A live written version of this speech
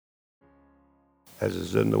as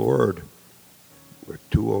is in the Word, where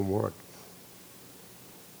two or more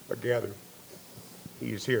are gathered,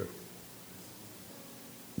 He is here.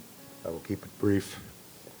 I will keep it brief.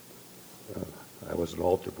 I was an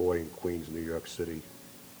altar boy in Queens, New York City,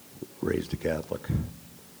 raised a Catholic,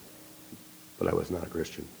 but I was not a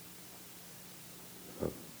Christian.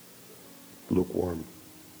 Lukewarm.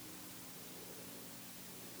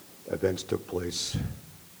 Events took place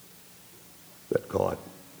that God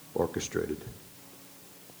orchestrated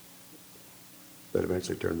that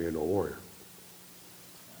eventually turned me into a warrior.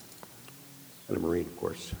 And a Marine, of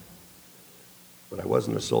course. But I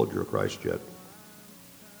wasn't a soldier of Christ yet.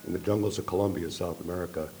 In the jungles of Colombia, South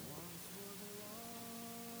America,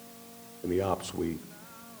 in the Ops, we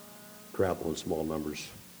travel in small numbers.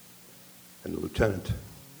 And the lieutenant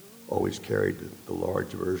always carried the large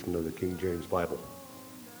version of the King James Bible,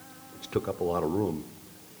 which took up a lot of room.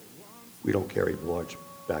 We don't carry large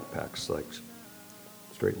backpacks like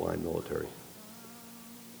straight line military.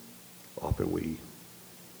 Often we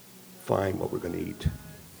find what we're going to eat.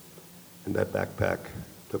 And that backpack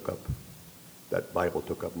that Bible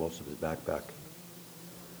took up most of his backpack.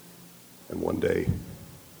 And one day,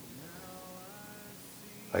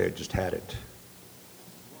 I had just had it.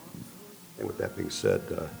 And with that being said,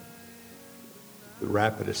 the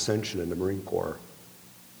rapid ascension in the Marine Corps,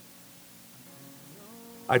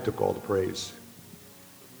 I took all the praise.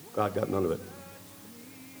 God got none of it.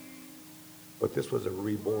 But this was a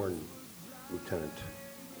reborn lieutenant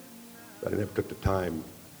that I never took the time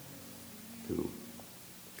to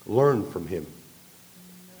learn from him.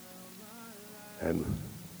 And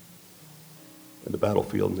in the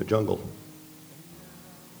battlefield in the jungle,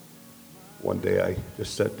 one day I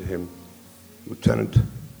just said to him, Lieutenant,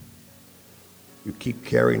 you keep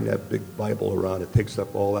carrying that big Bible around. It takes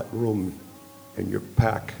up all that room in your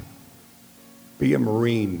pack. Be a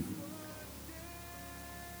Marine.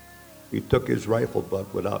 He took his rifle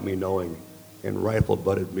butt without me knowing and rifle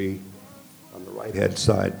butted me on the right hand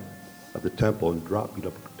side of the temple and dropped me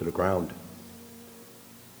to the ground.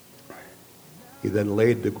 He then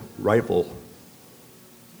laid the rifle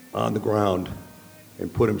on the ground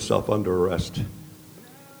and put himself under arrest.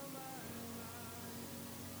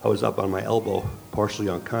 I was up on my elbow, partially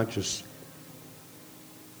unconscious.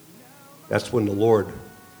 That's when the Lord,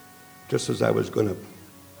 just as I was going to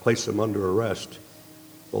place him under arrest,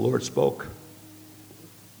 the Lord spoke.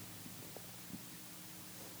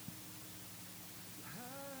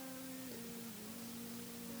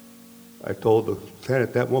 I told the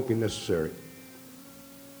lieutenant, that won't be necessary.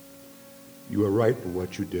 You were right in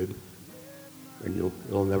what you did, and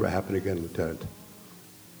it'll never happen again, Lieutenant.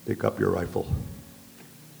 Pick up your rifle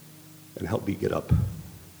and help me get up.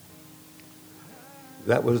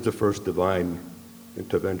 That was the first divine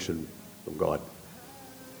intervention from God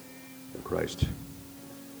and Christ.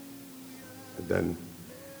 And then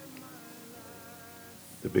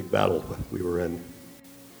the big battle we were in,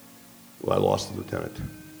 well, I lost the lieutenant.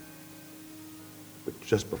 But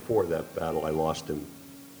just before that battle, I lost him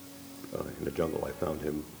in the jungle. I found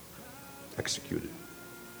him executed.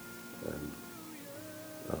 And,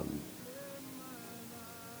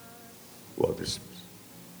 well, this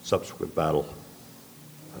subsequent battle,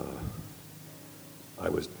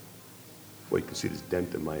 you can see this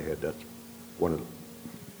dent in my head. That's one of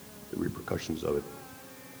the repercussions of it.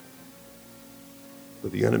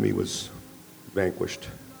 But the enemy was vanquished.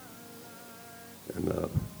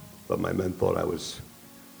 But my men thought I was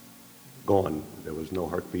gone. There was no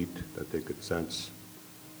heartbeat that they could sense,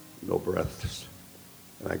 no breaths.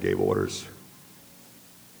 And I gave orders,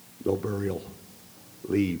 no burial,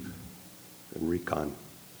 leave, and recon.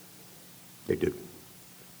 They did.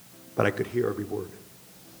 But I could hear every word.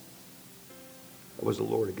 That was the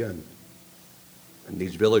Lord again. And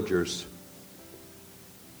these villagers,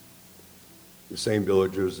 the same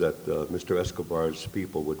villagers that Mr. Escobar's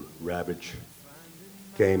people would ravage,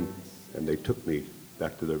 came and they took me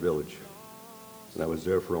back to their village. And I was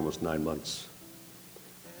there for almost 9 months.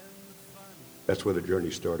 That's where the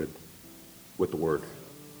journey started, with the Word.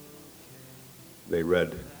 They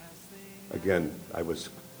read. Again, I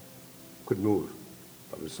couldn't move.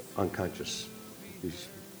 I was unconscious. These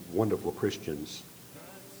wonderful Christians,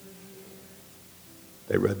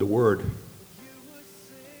 they read the Word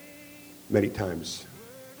many times.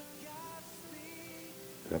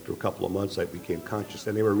 And after a couple of months, I became conscious.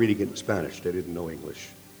 And they were reading it in Spanish. They didn't know English.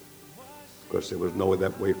 Of course, there was no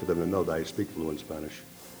way for them to know that I speak fluent Spanish.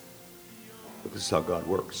 But this is how God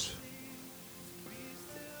works.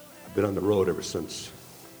 I've been on the road ever since.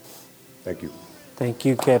 Thank you. Thank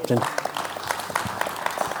you, Captain.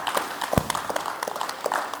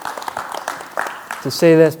 To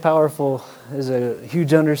say that's powerful is a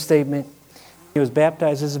huge understatement. He was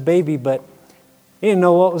baptized as a baby, but he didn't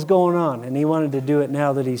know what was going on, and he wanted to do it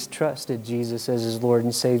now that he's trusted Jesus as his Lord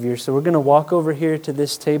and Savior. So we're going to walk over here to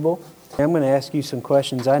this table. I'm going to ask you some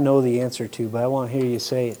questions I know the answer to, but I want to hear you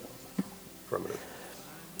say it. Affirmative.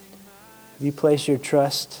 Have you placed your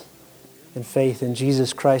trust and faith in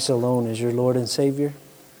Jesus Christ alone as your Lord and Savior?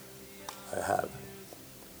 I have.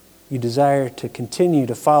 You desire to continue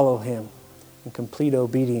to follow Him in complete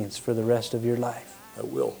obedience for the rest of your life. I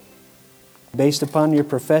will. Based upon your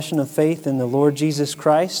profession of faith in the Lord Jesus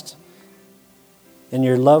Christ and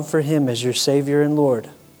your love for Him as your Savior and Lord,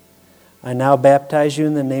 I now baptize you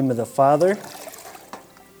in the name of the Father,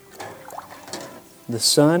 the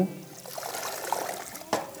Son,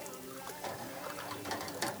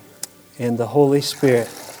 and the Holy Spirit.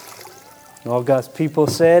 All God's people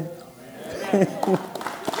said,